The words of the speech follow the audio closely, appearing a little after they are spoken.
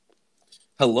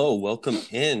Hello, welcome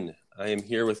in. I am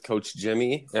here with Coach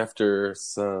Jimmy after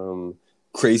some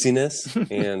craziness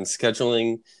and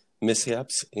scheduling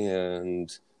mishaps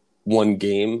and one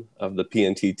game of the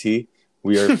PNTT.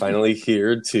 We are finally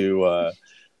here to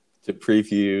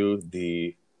preview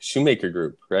the Shoemaker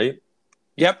Group, right?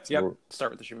 Yep.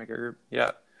 Start with the Shoemaker Group.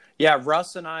 Yeah.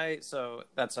 Russ and I. So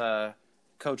that's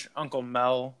Coach Uncle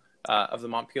Mel of the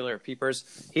Montpelier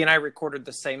Peepers. He and I recorded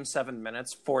the same 7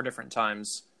 minutes 4 different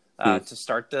times to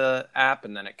start the app,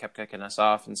 and then it kept kicking us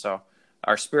off. And so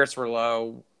our spirits were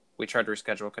low. We tried to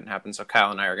reschedule, couldn't happen. So Kyle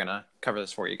and I are gonna cover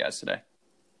this for you guys today.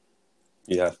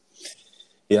 Yeah,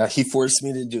 he forced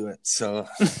me to do it. So,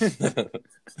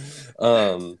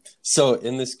 so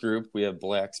in this group we have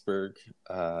Blacksburg,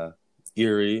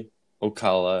 Erie,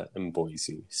 Ocala, and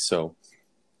Boise. So,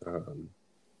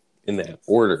 in that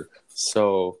order.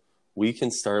 So we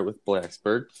can start with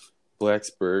Blacksburg.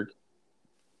 Blacksburg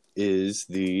is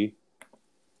they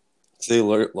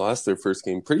lost their first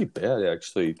game pretty bad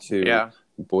actually to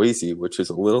Boise, which is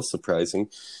a little surprising.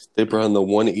 They brought in the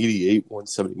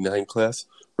 188-179 class,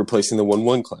 replacing the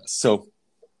 1-1 class. So,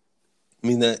 I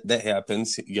mean, that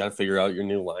happens. You got to figure out your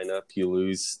new lineup. You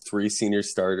lose 3 senior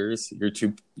starters,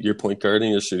 your point guard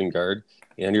and your shooting guard,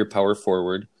 and your power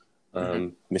forward,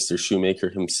 Mr. Shoemaker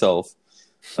himself.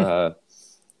 Now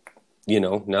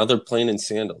they're playing in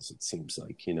sandals, it seems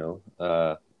like,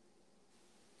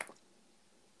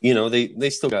 they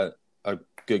still got a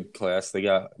good class.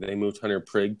 They moved Hunter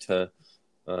Prigg to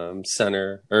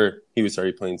center, or he was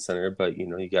already playing center, but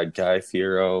you got Guy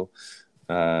Fiero.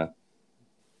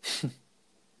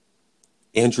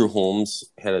 Andrew Holmes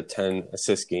had a 10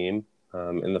 assist game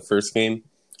in the first game,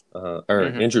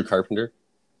 Andrew Carpenter.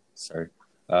 Sorry,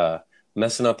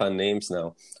 messing up on names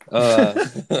now.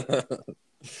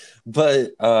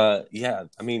 But I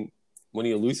mean, when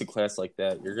you lose a class like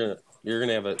that, you're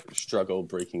gonna have a struggle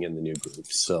breaking in the new group.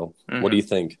 So, what do you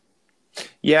think?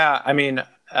 Yeah, I mean,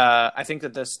 I think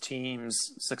that this team's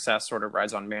success sort of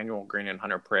rides on Manuel Green and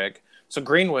Hunter Prigg. So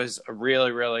Green was a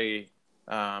really, really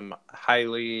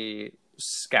highly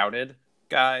scouted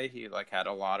guy. He had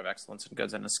a lot of excellence and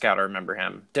goods in a scout. I remember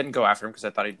him. Didn't go after him because I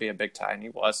thought he'd be a big tie, and he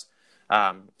was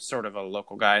sort of a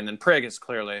local guy. And then Prigg is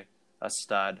clearly a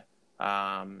stud.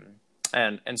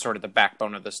 And sort of the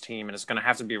backbone of this team, and is going to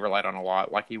have to be relied on a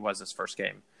lot, like he was his first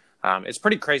game. It's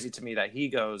pretty crazy to me that he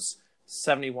goes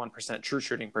 71% true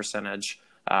shooting percentage,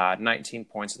 19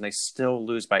 points, and they still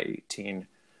lose by 18.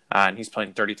 And he's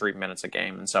playing 33 minutes a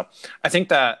game. And so I think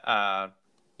that,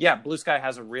 Blue Sky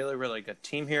has a really, really good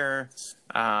team here.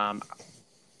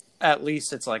 At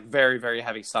least it's very, very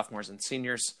heavy sophomores and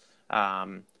seniors.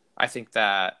 I think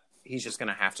that he's just going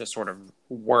to have to sort of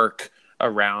work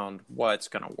around what's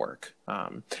going to work.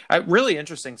 Really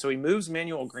interesting. So he moves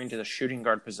Manuel Green to the shooting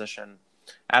guard position,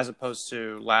 as opposed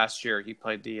to last year he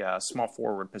played the small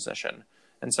forward position,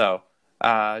 and so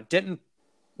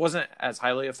wasn't as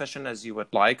highly efficient as you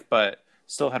would like, but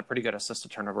still had a pretty good assist to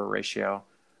turnover ratio.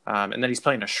 And then he's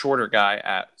playing a shorter guy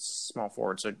at small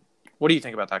forward. So what do you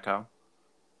think about that, Kyle?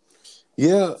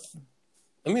 Yeah,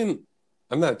 I mean,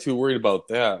 I'm not too worried about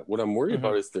that. What I'm worried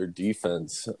about is their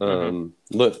defense.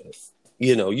 Look,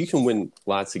 you can win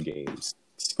lots of games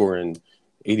scoring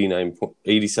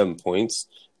 87 points,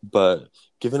 but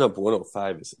giving up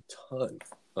 105 is a ton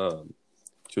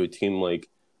to a team like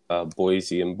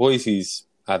Boise. And Boise's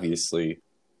obviously,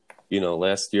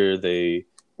 last year they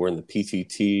were in the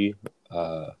PTT,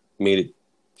 made it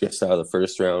just out of the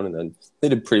first round, and then they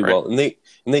did pretty well. And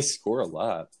they score a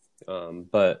lot,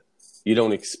 but you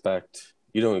don't expect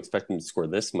them to score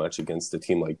this much against a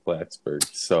team like Blacksburg.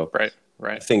 So right.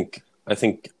 I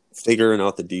think figuring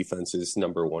out the defense is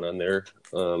number one on their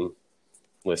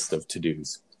list of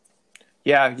to-dos.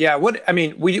 Yeah.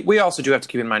 We also do have to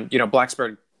keep in mind,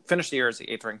 Blacksburg finished the year as the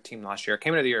 8th ranked team last year,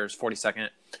 came into the year as 42nd.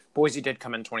 Boise did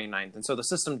come in 29th. And so the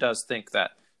system does think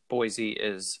that Boise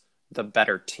is the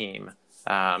better team,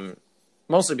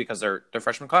 mostly because their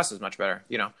freshman class is much better,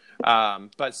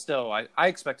 but still, I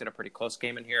expected a pretty close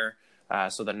game in here.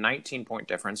 So the 19-point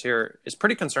difference here is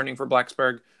pretty concerning for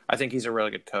Blacksburg. I think he's a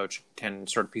really good coach, can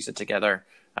sort of piece it together.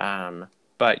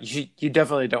 But you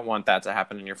definitely don't want that to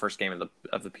happen in your first game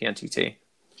of the PNTT.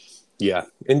 Yeah,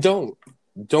 and don't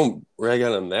rag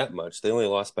on them that much. They only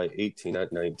lost by 18,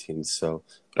 not 19. So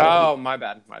my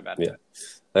bad.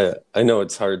 Yeah, I know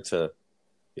it's hard to.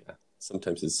 Yeah,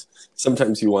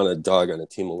 sometimes you want to dog on a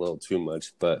team a little too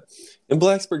much, and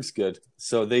Blacksburg's good.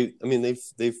 So they've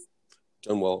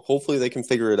done well. Hopefully they can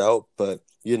figure it out. But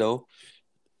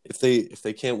if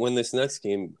they can't win this next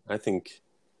game, I think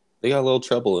they got a little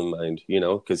trouble in mind.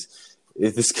 Because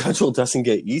if the schedule doesn't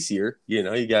get easier, you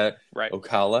got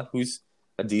Ocala, who's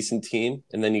a decent team,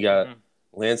 and then you got Mm-hmm.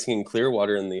 Lansing and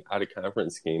Clearwater in the out of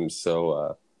conference games.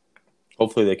 So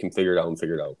hopefully they can figure it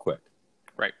out quick.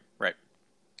 Right. Right.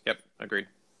 Yep. Agreed.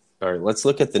 All right, let's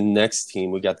look at the next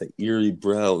team. We got the Erie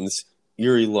Browns.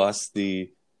 Erie lost the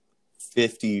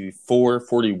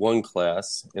 54-41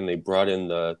 class, and they brought in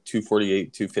the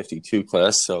 248-252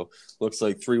 class. So looks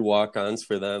like 3 walk-ons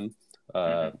for them.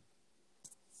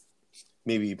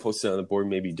 Maybe he posted on the board,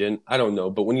 maybe he didn't. I don't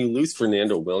know. But when you lose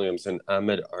Fernando Williams and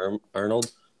Ahmed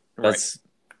Arnold,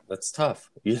 that's tough.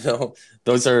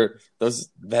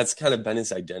 That's kind of been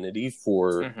his identity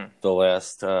for the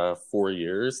last 4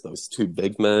 years. Those 2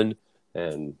 big men,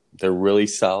 and they're really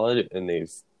solid, and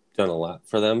they've done a lot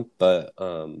for them. But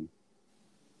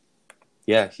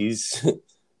yeah, he's.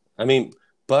 I mean,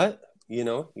 but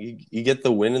you get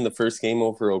the win in the first game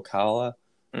over Ocala.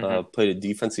 Played a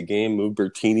defensive game, moved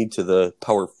Bertini to the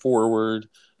power forward.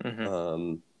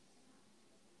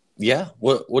 Yeah,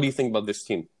 what do you think about this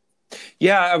team?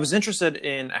 Yeah, I was interested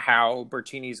in how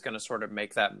Bertini's going to sort of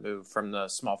make that move from the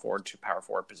small forward to power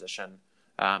forward position.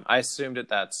 I assumed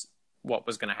that's what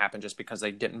was going to happen just because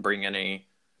they didn't bring any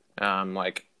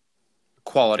like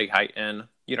quality height in.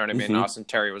 You know what I mean? Austin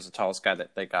Terry was the tallest guy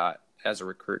that they got as a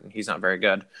recruit, and he's not very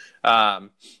good. And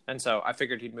so I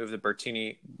figured he'd move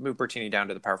Bertini down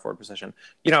to the power forward position.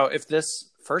 If this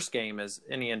first game is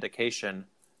any indication,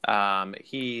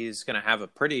 he's going to have a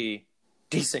pretty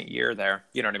decent year there.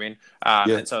 You know what I mean?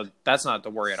 And so that's not the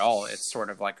worry at all. It's sort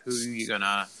of like, who are you going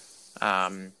to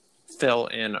fill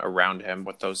in around him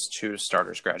with those 2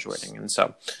 starters graduating? And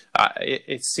so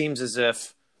it seems as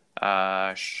if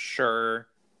Sure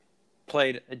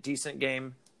played a decent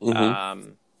game,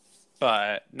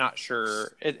 but not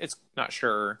sure. It's not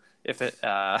sure if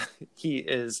he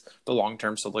is the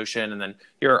long-term solution. And then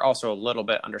you're also a little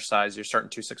bit undersized. You're starting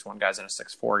 261 guys and a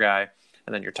 6'4" guy,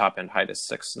 and then your top end height is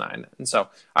 6'9". And so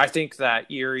I think that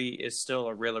Erie is still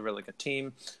a really, really good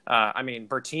team. I mean,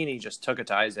 Bertini just took it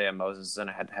to Isaiah Moses in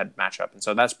a head-to-head matchup, and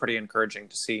so that's pretty encouraging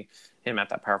to see him at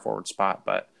that power forward spot.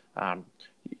 But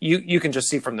you can just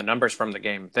see from the numbers from the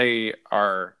game, they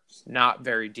are not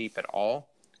very deep at all.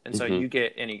 And so you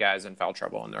get any guys in foul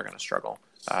trouble, and they're going to struggle.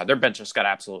 Their bench just got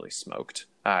absolutely smoked,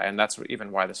 and that's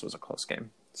even why this was a close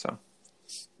game. So,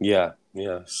 yeah.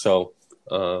 So,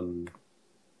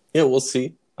 we'll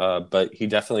see. But he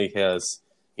definitely has,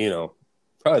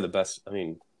 probably the best. I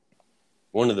mean,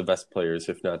 one of the best players,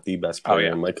 if not the best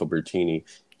player, Michael Bertini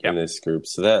in this group.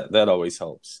 So that always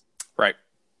helps. Right.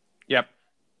 Yep.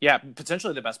 Yeah,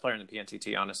 potentially the best player in the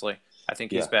PNTT. Honestly, I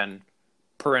think he's been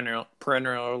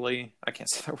perennially, I can't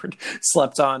say that word,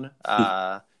 slept on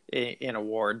in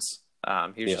awards.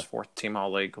 He was just 4th team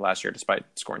all league last year, despite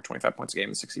scoring 25 points a game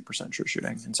and 60% true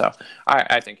shooting. And so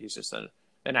I think he's just an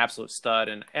absolute stud.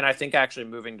 And I think actually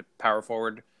moving to power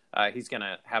forward, he's going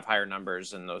to have higher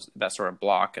numbers in that sort of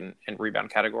block and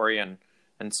rebound category. And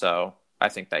so I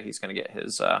think that he's going to get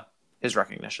his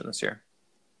recognition this year.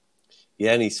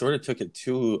 Yeah, and he sort of took it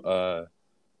to,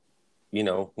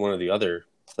 one of the other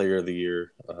Player of the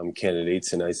Year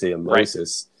candidates in Isaiah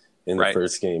Moses in the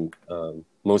first game.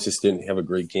 Moses didn't have a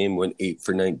great game, went 8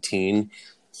 for 19,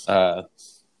 4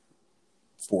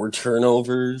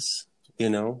 turnovers,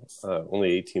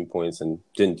 only 18 points, and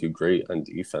didn't do great on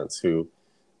defense.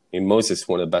 Moses,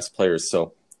 one of the best players,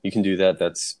 so you can do that.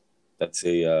 That's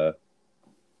a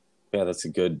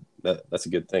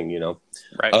good thing,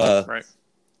 Right.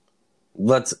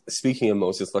 Speaking of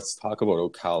Moses, let's talk about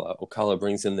Ocala. Ocala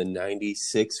brings in the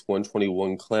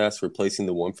 96-121 class, replacing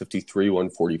the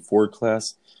 153-144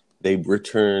 class. They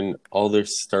return all their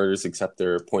starters except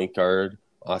their point guard,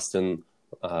 Austin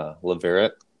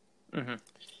Leverett.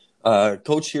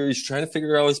 Coach here is trying to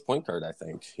figure out his point guard, I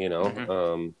think.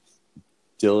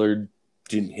 Dillard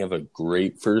didn't have a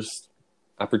great first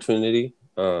opportunity,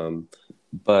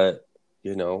 but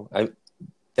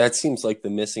that seems like the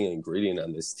missing ingredient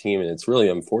on this team, and it's really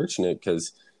unfortunate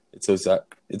because it's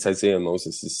Isaiah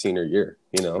Moses' senior year.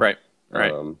 Right.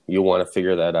 You want to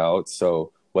figure that out.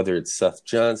 So whether it's Seth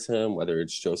Johnson, whether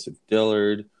it's Joseph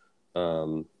Dillard,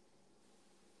 I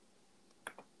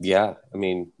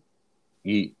mean,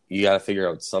 you got to figure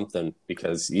out something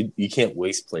because you can't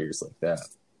waste players like that.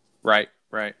 Right.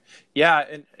 Yeah,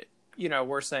 and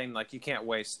we're saying like you can't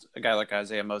waste a guy like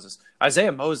Isaiah Moses.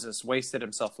 Isaiah Moses wasted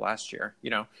himself last year.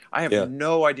 I have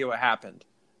no idea what happened.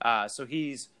 So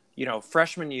he's,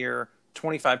 freshman year,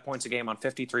 25 points a game on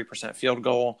 53% field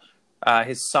goal.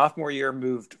 His sophomore year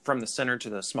moved from the center to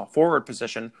the small forward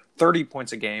position, 30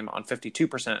 points a game on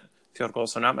 52% field goal.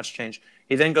 So not much change.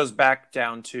 He then goes back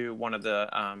down to one of the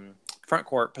front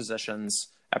court positions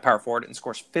at power forward and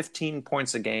scores 15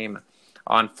 points a game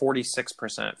on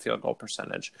 46% field goal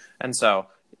percentage. And so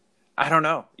I don't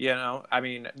know, I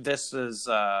mean, this is,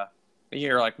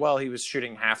 you're like, well, he was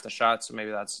shooting half the shots, so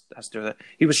maybe that's has to do with it.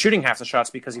 He was shooting half the shots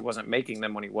because he wasn't making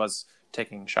them when he was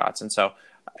taking shots. And so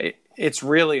it's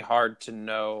really hard to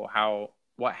know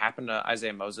what happened to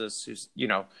Isaiah Moses, who's,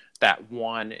 that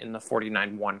one in the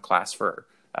 49-1 class for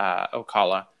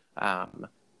Ocala.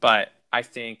 But I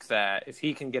think that if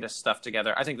he can get his stuff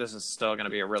together, I think this is still going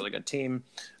to be a really good team.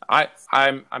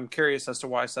 I'm curious as to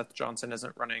why Seth Johnson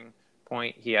isn't running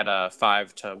point. He had a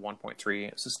 5 to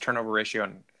 1.3 assist turnover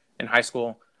ratio in high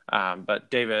school. But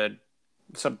David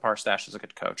Subpar Stash is a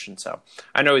good coach. And so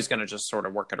I know he's going to just sort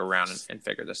of work it around and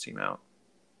figure this team out.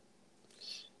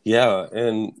 Yeah.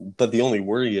 But the only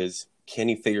worry is, can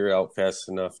he figure it out fast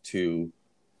enough to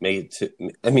make it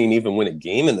even win a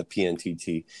game in the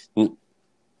PNTT?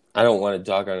 I don't want to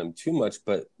dog on him too much,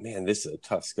 but man, this is a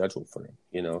tough schedule for him.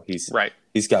 He's got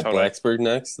totally. Blacksburg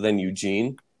next, then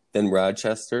Eugene, then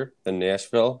Rochester, then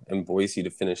Nashville, and Boise to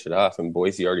finish it off. And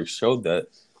Boise already showed that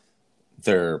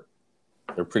they're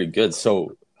pretty good.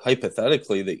 So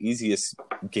hypothetically, the easiest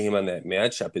game on that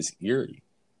matchup is Erie.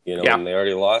 And they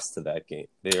already lost to that game.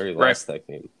 They already lost that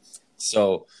game.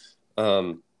 So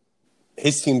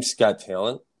his team's got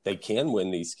talent. They can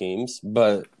win these games,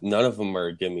 but none of them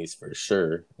are gimmies for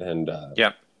sure. And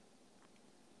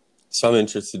so I'm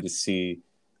interested to see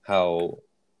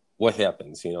what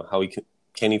happens. How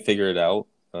can he figure it out?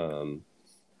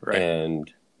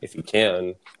 And if he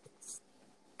can,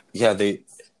 they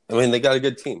got a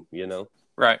good team.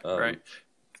 Right.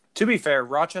 To be fair,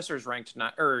 Rochester's ranked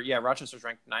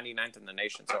 99th in the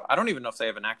nation. So I don't even know if they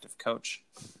have an active coach,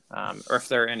 or if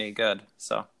they're any good.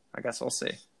 So I guess we'll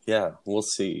see. Yeah, we'll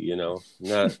see.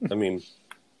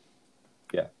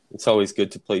 It's always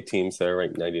good to play teams that are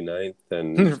ranked 99th,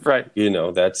 and right.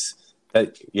 That's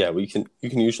that. Yeah, you can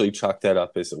usually chalk that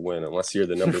up as a win, unless you're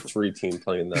the number 3 team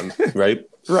playing them, right?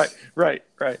 Right.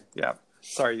 Yeah.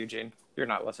 Sorry, Eugene, you're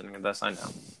not listening to this. I know.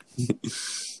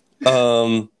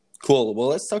 Cool. Well,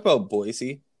 let's talk about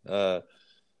Boise.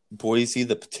 Boise,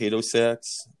 the Potato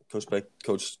Sacks, coached by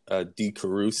Coach D.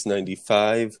 Caruso,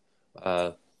 95.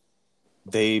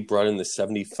 They brought in the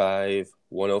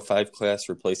 75-105 class,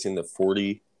 replacing the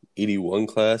 40-81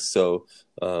 class. So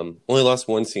only lost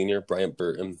one senior, Bryant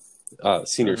Burton,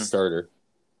 senior starter,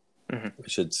 I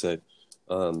should say.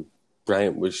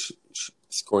 Bryant was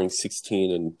scoring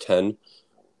 16 and 10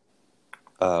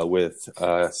 with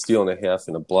a steal and a half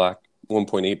and a block,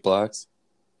 1.8 blocks.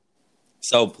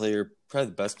 Solid player, probably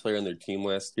the best player on their team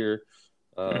last year.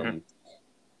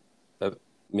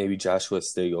 Maybe Joshua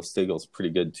Stagel. Stagel's pretty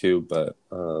good too, but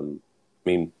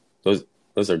those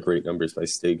are great numbers by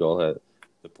Stagel at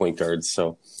the point guard.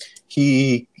 So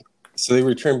they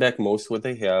returned back most of what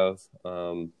they have.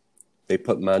 They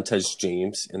put Montez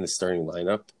James in the starting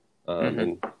lineup,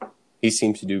 and he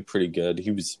seemed to do pretty good.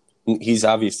 He's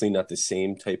obviously not the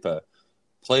same type of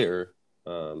player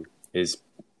as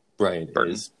Bryant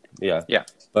is. Yeah.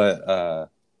 But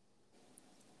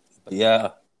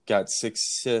got 6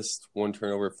 assists, 1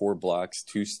 turnover, 4 blocks,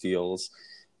 2 steals.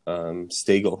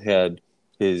 Stagel had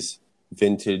his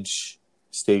vintage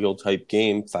Stagel type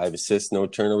game, 5 assists, no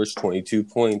turnovers, 22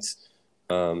 points.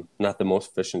 Not the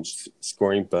most efficient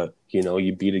scoring, but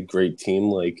you beat a great team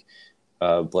like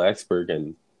Blacksburg,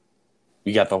 and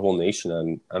you got the whole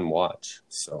nation on watch.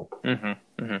 So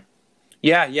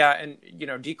yeah, and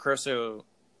D. Caruso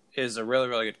is a really,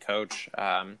 really good coach.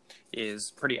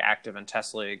 Is pretty active in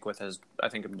Test League with his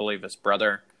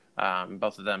brother.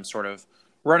 Both of them sort of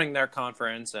running their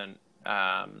conference and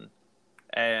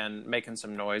making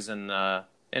some noise in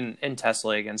Test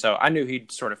League. And so I knew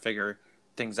he'd sort of figure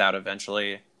things out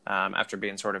eventually, after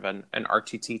being sort of an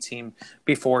RTT team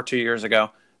before 2 years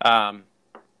ago.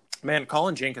 Man,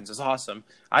 Colin Jenkins is awesome.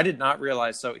 I did not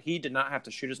realize, so he did not have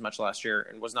to shoot as much last year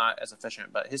and was not as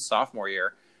efficient, but his sophomore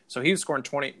year, so he was scoring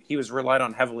 20. He was relied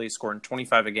on heavily, scoring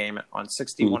 25 a game on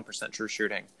 61% true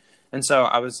shooting. And so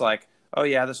I was like, oh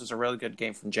yeah, this was a really good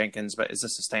game from Jenkins, but is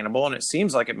this sustainable? And it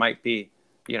seems like it might be.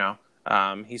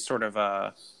 He's sort of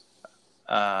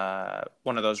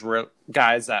one of those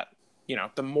guys that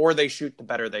the more they shoot, the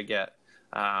better they get.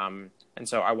 And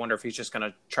so I wonder if he's just going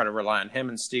to try to rely on him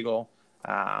and Stiegel.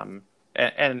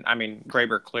 And I mean,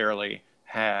 Graber clearly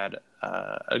had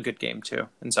a good game too.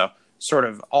 And so sort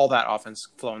of all that offense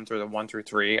flowing through the 1 through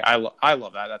 3. I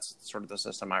love that. That's sort of the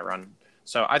system I run.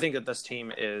 So I think that this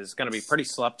team is going to be pretty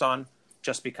slept on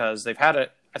just because they've had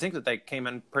it. I think that they came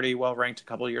in pretty well ranked a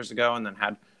couple of years ago and then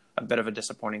had a bit of a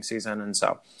disappointing season. And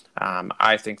so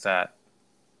I think that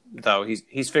though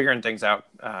he's figuring things out,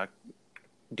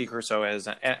 D. Caruso is,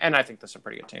 and I think this is a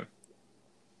pretty good team.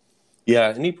 Yeah,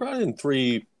 and he brought in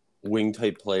 3 wing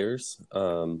type players.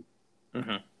 None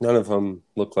of them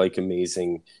look like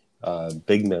amazing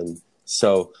big men.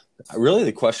 So really,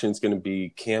 the question is going to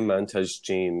be: can Montez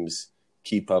James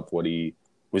keep up what he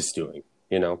was doing?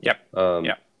 You know, Yep.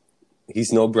 Yep.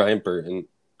 he's no Brian Burton,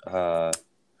 Right.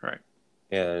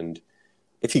 and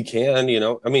if he can, I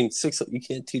mean, you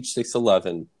can't teach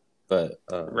 6'11", but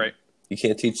Right. you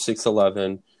can't teach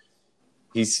 6'11".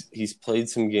 He's played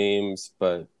some games,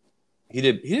 but he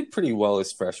did pretty well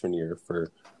his freshman year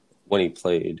for when he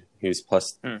played. He was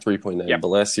plus 3.9, Yep. but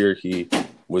last year he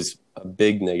was a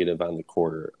big negative on the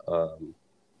quarter.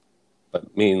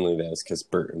 But mainly that was because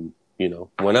Burton,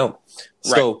 went out.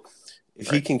 So if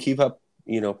he can keep up,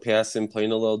 passing,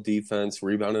 playing a little defense,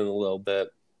 rebounding a little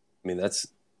bit, I mean, that's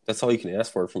all you can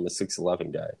ask for from a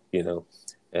 6'11" guy,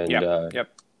 And Yep.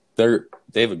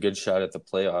 they have a good shot at the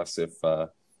playoffs if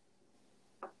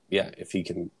he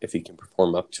can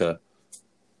perform up to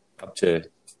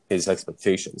his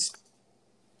expectations.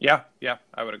 Yeah,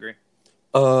 I would agree.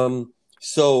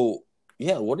 So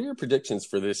yeah, what are your predictions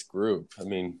for this group? I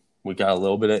mean, we got a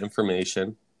little bit of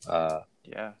information.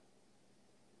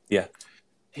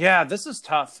 Yeah, this is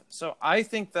tough. So I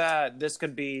think that this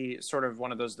could be sort of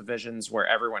one of those divisions where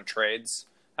everyone trades,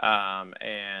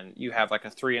 and you have like a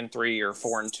 3-3 or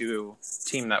 4-2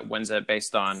 team that wins it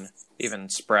based on even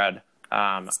spread.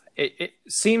 It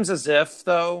seems as if,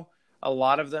 though, a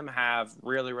lot of them have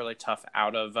really, really tough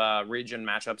out of region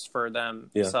matchups for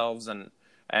themselves, and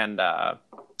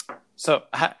so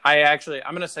I'm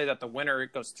going to say that the winner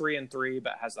goes 3-3,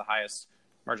 but has the highest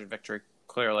margin of victory.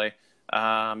 Clearly,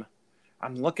 I'm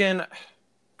looking.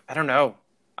 I don't know.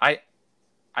 I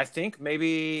think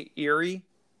maybe Erie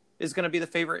is going to be the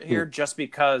favorite here, just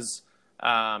because.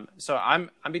 So I'm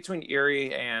between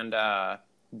Erie and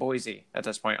Boise at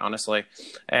this point, honestly,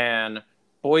 and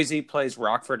Boise plays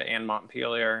Rockford and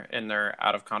Montpelier in their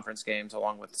out of conference games,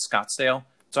 along with Scottsdale.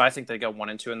 So I think they go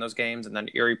 1-2 in those games, and then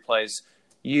Erie plays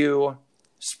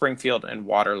Springfield, and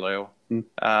Waterloo.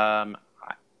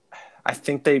 I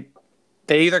think they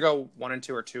either go 1-2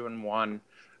 or 2-1.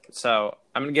 So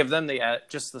I'm going to give them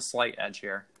just the slight edge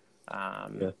here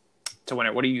to win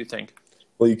it. What do you think?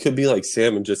 Well, you could be like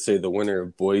Sam and just say the winner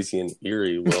of Boise and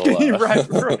Erie will right.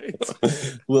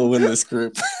 will win this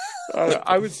group.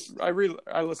 I listened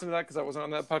to that because I wasn't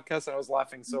on that podcast, and I was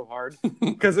laughing so hard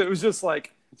because it was just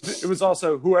like, it was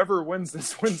also whoever wins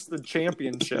this wins the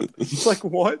championship. It's like,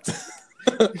 what?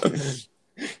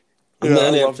 And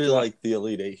then after like the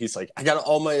Elite Eight, he's like, I got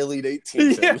all my Elite Eight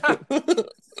teams in.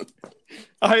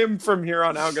 I am from here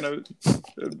on out going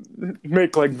to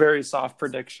make like very soft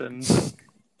predictions.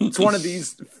 It's one of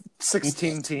these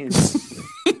 16 teams.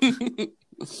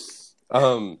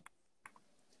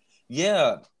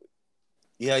 Yeah,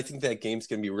 I think that game's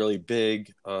gonna be really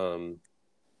big. I'm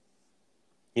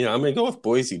gonna go with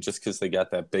Boise just because they got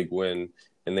that big win,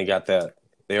 and they got that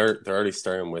they're already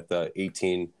starting with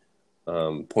 18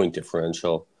 point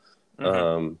differential.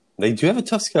 They do have a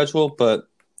tough schedule, but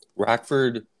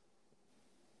Rockford's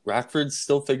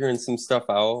still figuring some stuff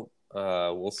out.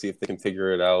 We'll see if they can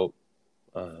figure it out.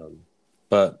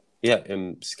 But yeah,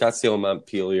 and Scottsdale,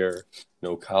 Montpelier,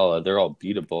 and Ocala, they're all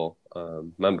beatable.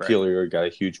 Montpelier got a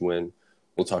huge win.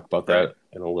 We'll talk about that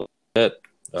in a little bit.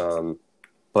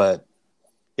 But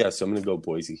yeah, so I'm going to go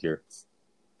Boise here.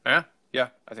 Yeah,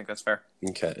 I think that's fair.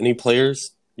 Okay. Any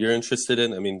players you're interested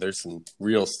in? I mean, there's some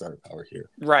real star power here.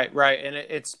 Right. And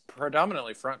it's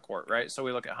predominantly front court, right? So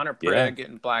we look at Hunter Prigg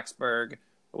in Blacksburg.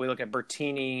 We look at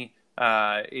Bertini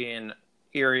in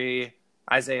Erie,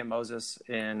 Isaiah Moses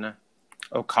in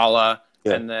Ocala.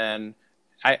 Yeah. And then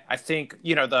I think,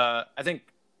 I think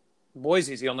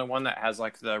Boise's the only one that has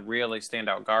like the really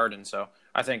standout guard. And so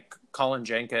I think Colin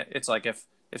Jenkins, it's like if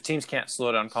teams can't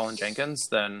slow down Colin Jenkins,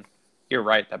 then you're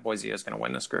right that Boise is going to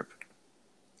win this group.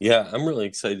 Yeah, I'm really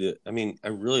excited. I mean, I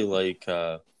really like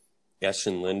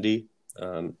Ashton Lindy.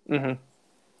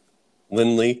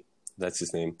 Lindley, that's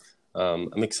his name.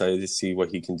 I'm excited to see what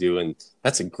he can do, and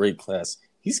that's a great class.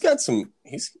 He's got some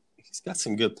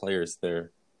good players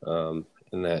there in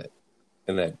that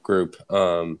group.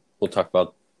 We'll talk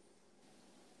about.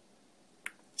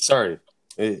 Sorry,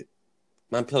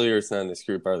 Montpelier is not in this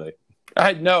group, are they?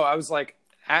 I was like,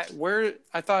 where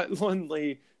I thought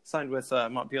Lindley signed with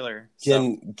Montpelier.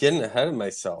 So. Getting ahead of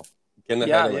myself.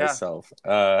 Myself.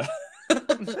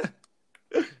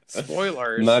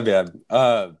 Spoilers. My bad.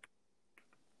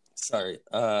 Sorry.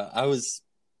 I was.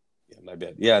 Yeah, my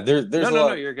bad. Yeah, there's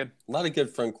no, you're good. A lot of good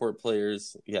front court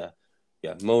players. Yeah.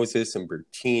 Moses and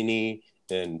Bertini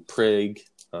and Prigg.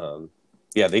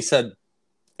 They said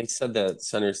that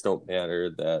centers don't matter.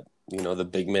 That the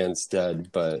big man's dead,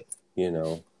 but you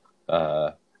know,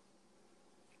 uh,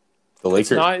 the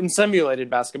Lakers. It's not in simulated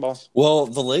basketball. Well,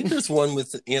 the Lakers won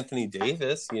with Anthony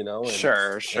Davis, you know. And,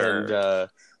 Sure. And,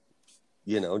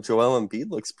 you know, Joel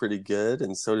Embiid looks pretty good,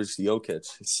 and so does Jokic.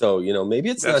 So, you know, maybe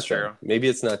it's That's not true. them. Maybe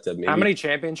it's not them. Maybe... How many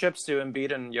championships do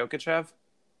Embiid and Jokic have?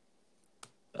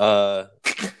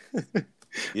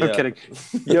 Yeah. I'm kidding.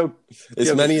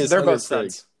 As many as they're Hunter both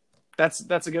studs.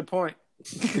 That's a good point.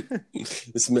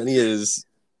 As many as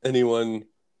anyone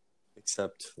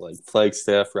except like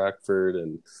Flagstaff, Rockford,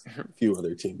 and a few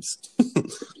other teams.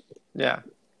 Yeah.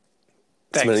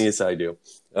 As many as I do.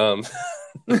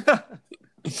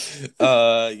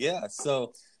 Yeah,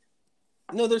 so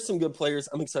no, there's some good players.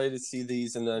 I'm excited to see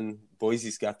these, and then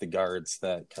Boise's got the guards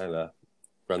that kind of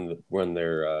run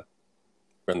their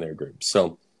group.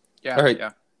 So yeah, all right,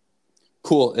 yeah,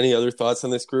 cool. Any other thoughts on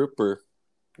this group or?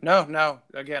 No.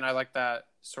 Again, I like that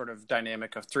sort of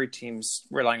dynamic of three teams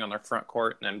relying on their front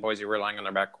court and then Boise relying on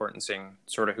their back court and seeing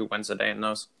sort of who wins the day in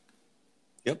those.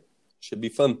 Yep, should be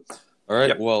fun. All right,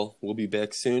 Yep. well, we'll be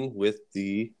back soon with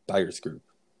the Buyers group.